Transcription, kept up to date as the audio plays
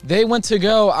they went to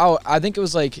go out. I think it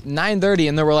was like 9:30,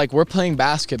 and they were like, we're playing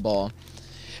basketball.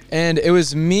 And it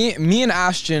was me and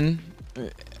Ashton,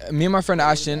 me and my friend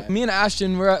Ashton. Me and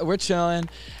Ashton, we're chilling.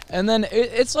 And then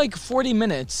it's like 40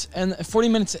 minutes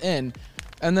in,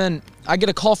 and then I get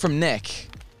a call from Nick.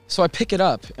 So I pick it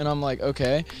up, and I'm like,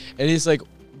 okay. And he's like,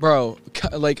 bro,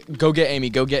 like, go get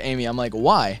Amy. I'm like,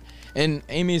 why? And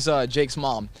Amy's Jake's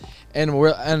mom. And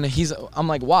I'm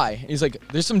like, why? He's like,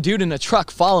 there's some dude in a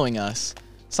truck following us.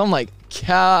 So I'm like,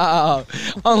 cow.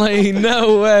 I'm like,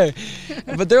 no way.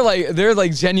 But they're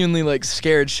like genuinely like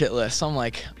scared shitless. So I'm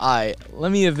like, alright,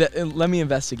 let me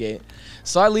investigate.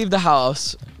 So I leave the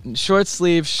house, short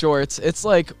sleeve shorts. It's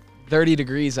like 30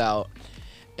 degrees out,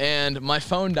 and my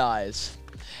phone dies.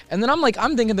 And then I'm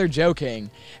thinking they're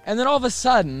joking. And then all of a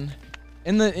sudden,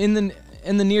 in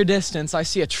the near distance, I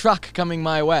see a truck coming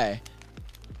my way.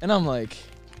 And I'm like,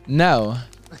 no.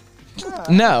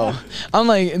 No. I'm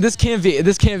like, this can't be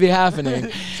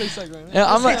happening.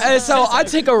 So I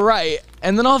take a right,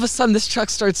 and then all of a sudden this truck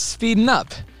starts speeding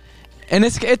up. And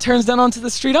it turns down onto the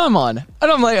street I'm on.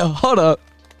 And I'm like, oh, hold up.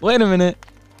 Wait a minute.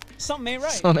 Something ain't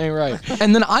right. Something ain't right.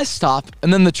 And then I stop,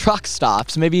 and then the truck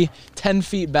stops maybe 10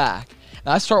 feet back.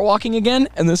 And I start walking again,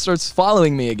 and then starts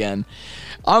following me again.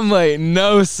 I'm like,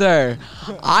 no, sir.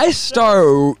 I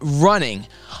start running.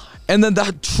 And then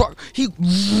that truck, he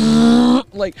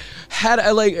like had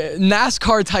a like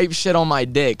NASCAR type shit on my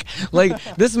dick. Like,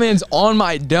 this man's on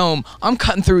my dome. I'm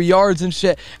cutting through yards and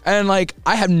shit. And like,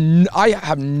 I have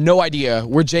no idea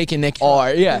where Jake and Nick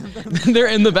are. Yeah, they're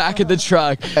in the back of the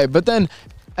truck. Okay, but then,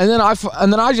 and then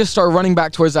I just start running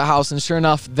back towards the house, and sure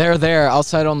enough, they're there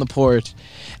outside on the porch.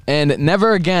 And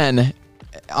never again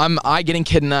am I getting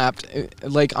kidnapped.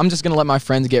 Like, I'm just gonna let my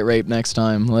friends get raped next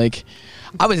time. Like,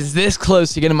 I was this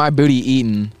close to getting my booty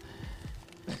eaten.